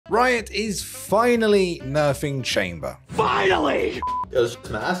Riot is finally nerfing Chamber. Finally! It was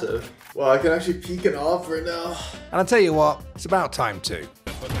massive. Well, I can actually peek an off right now. And I'll tell you what, it's about time too.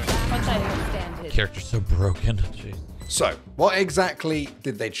 Character's so broken. Jeez. So, what exactly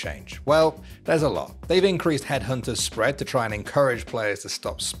did they change? Well, there's a lot. They've increased Headhunter's spread to try and encourage players to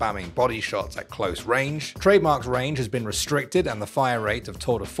stop spamming body shots at close range. Trademark's range has been restricted and the fire rate of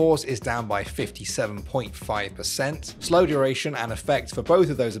Tour de Force is down by 57.5%. Slow duration and effect for both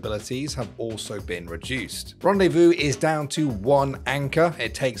of those abilities have also been reduced. Rendezvous is down to 1 anchor.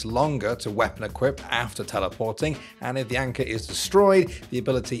 It takes longer to weapon equip after teleporting, and if the anchor is destroyed, the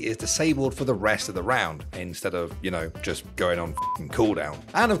ability is disabled for the rest of the round, instead of, just going on cooldown.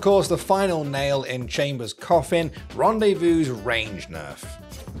 And of course, the final nail in Chamber's coffin, Rendezvous's range nerf.